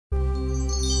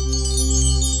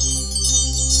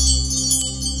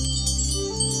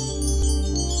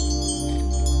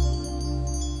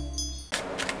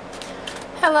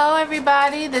Hello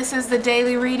everybody, this is the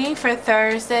daily reading for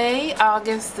Thursday,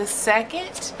 August the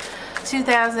 2nd,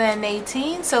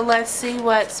 2018. So let's see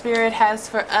what Spirit has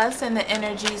for us and the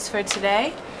energies for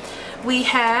today. We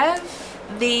have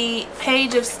the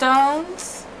Page of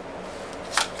Stones,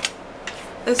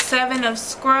 the Seven of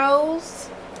Scrolls,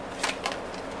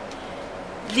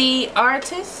 the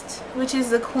Artist, which is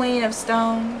the Queen of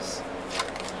Stones,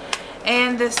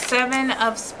 and the Seven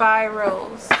of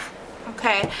Spirals.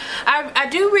 Okay, I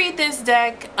do read this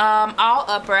deck all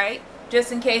upright,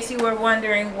 just in case you were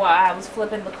wondering why I was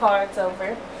flipping the cards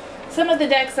over. Some of the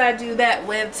decks I do that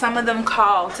with, some of them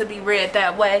call to be read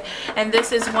that way, and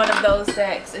this is one of those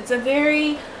decks. It's a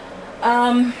very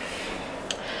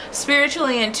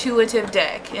spiritually intuitive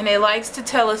deck, and it likes to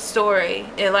tell a story.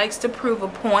 It likes to prove a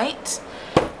point,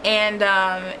 and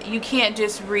you can't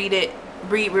just read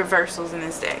reversals in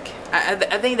this deck. I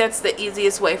think that's the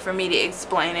easiest way for me to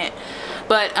explain it.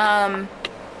 But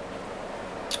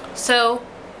so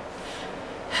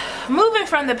moving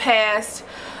from the past,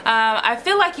 I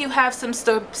feel like you have some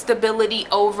stability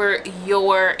over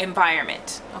your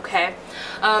environment, okay?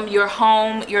 Your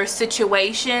home, your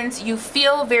situations. You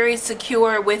feel very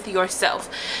secure with yourself.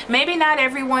 Maybe not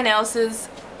everyone else's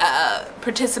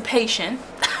participation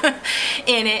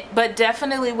in it, but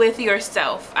definitely with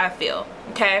yourself, I feel,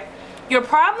 okay? Your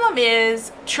problem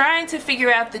is trying to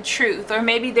figure out the truth, or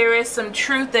maybe there is some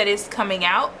truth that is coming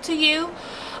out to you,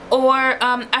 or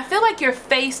I feel like you're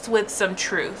faced with some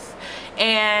truth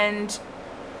and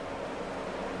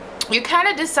you're kind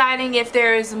of deciding if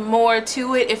there is more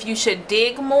to it, if you should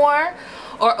dig more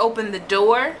or open the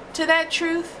door to that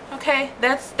truth, okay?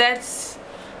 That's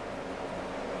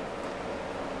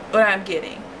what I'm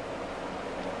getting.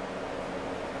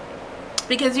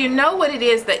 Because you know what it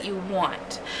is that you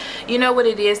want. You know what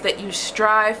it is that you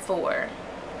strive for.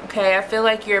 Okay, I feel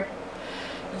like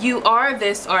you are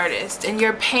this artist and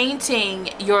you're painting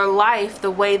your life the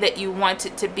way that you want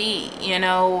it to be. You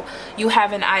know, you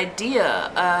have an idea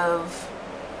of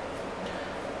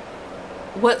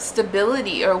what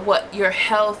stability or what your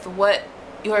health, what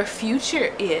your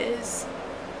future is.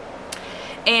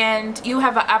 And you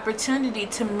have an opportunity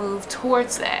to move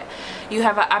towards that. You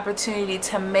have an opportunity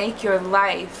to make your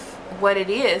life what it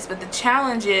is. But the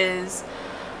challenge is,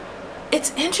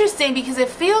 it's interesting because it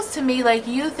feels to me like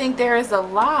you think there is a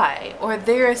lie or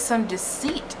there is some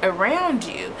deceit around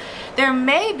you. There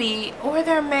may be or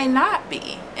there may not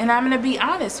be. And I'm going to be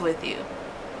honest with you,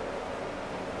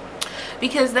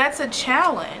 because that's a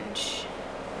challenge.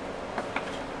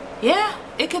 Yeah,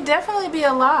 it could definitely be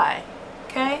a lie.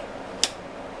 Okay?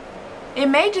 It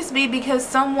may just be because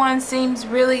someone seems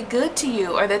really good to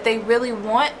you, or that they really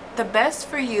want the best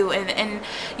for you, and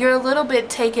you're a little bit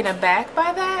taken aback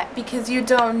by that because you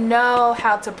don't know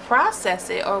how to process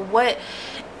it or what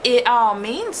it all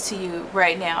means to you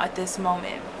right now at this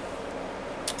moment.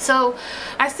 So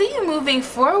I see you moving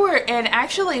forward and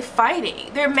actually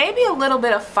fighting. There may be a little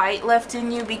bit of fight left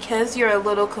in you because you're a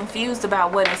little confused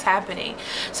about what is happening.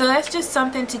 So that's just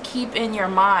something to keep in your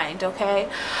mind, okay?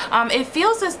 It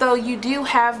feels as though you do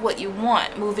have what you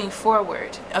want moving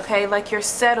forward, okay? Like you're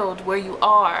settled where you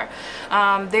are.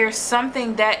 There's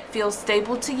something that feels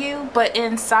stable to you, but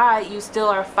inside you still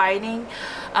are fighting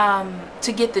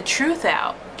to get the truth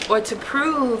out, or to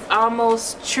prove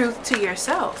almost truth to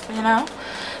yourself, you know?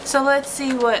 So let's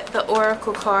see what the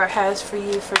Oracle card has for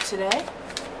you for today.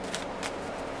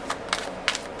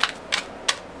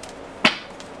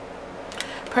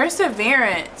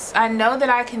 Perseverance. I know that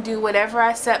I can do whatever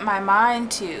I set my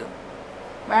mind to.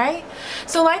 Right?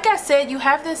 So like I said, you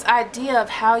have this idea of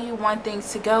how you want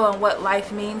things to go and what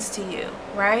life means to you,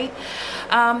 right?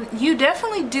 You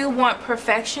definitely do want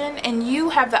perfection, and you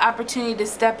have the opportunity to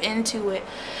step into it.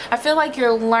 I feel like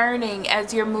you're learning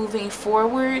as you're moving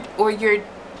forward, or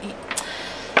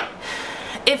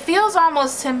it feels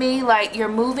almost to me like you're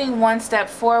moving one step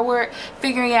forward,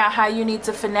 figuring out how you need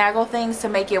to finagle things to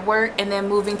make it work, and then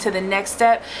moving to the next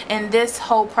step. And this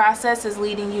whole process is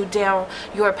leading you down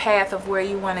your path of where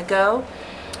you want to go.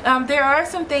 There are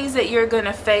some things that you're going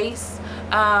to face.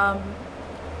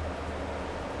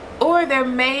 Or there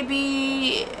may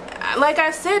be, like I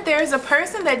said, there's a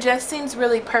person that just seems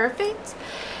really perfect.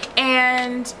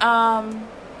 And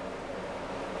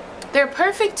they're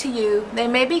perfect to you. They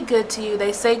may be good to you.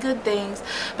 They say good things.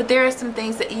 But there are some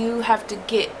things that you have to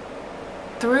get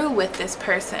through with this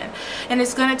person. And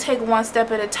it's going to take one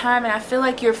step at a time. And I feel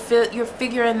like you're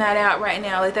figuring that out right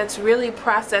now. Like that's really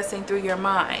processing through your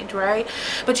mind, right?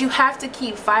 But you have to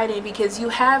keep fighting because you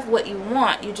have what you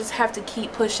want. You just have to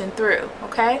keep pushing through,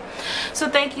 okay? So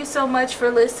thank you so much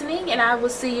for listening. And I will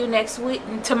see you next week,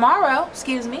 tomorrow,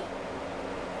 excuse me.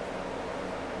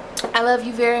 I love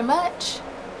you very much.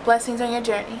 Blessings on your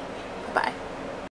journey. Bye-bye.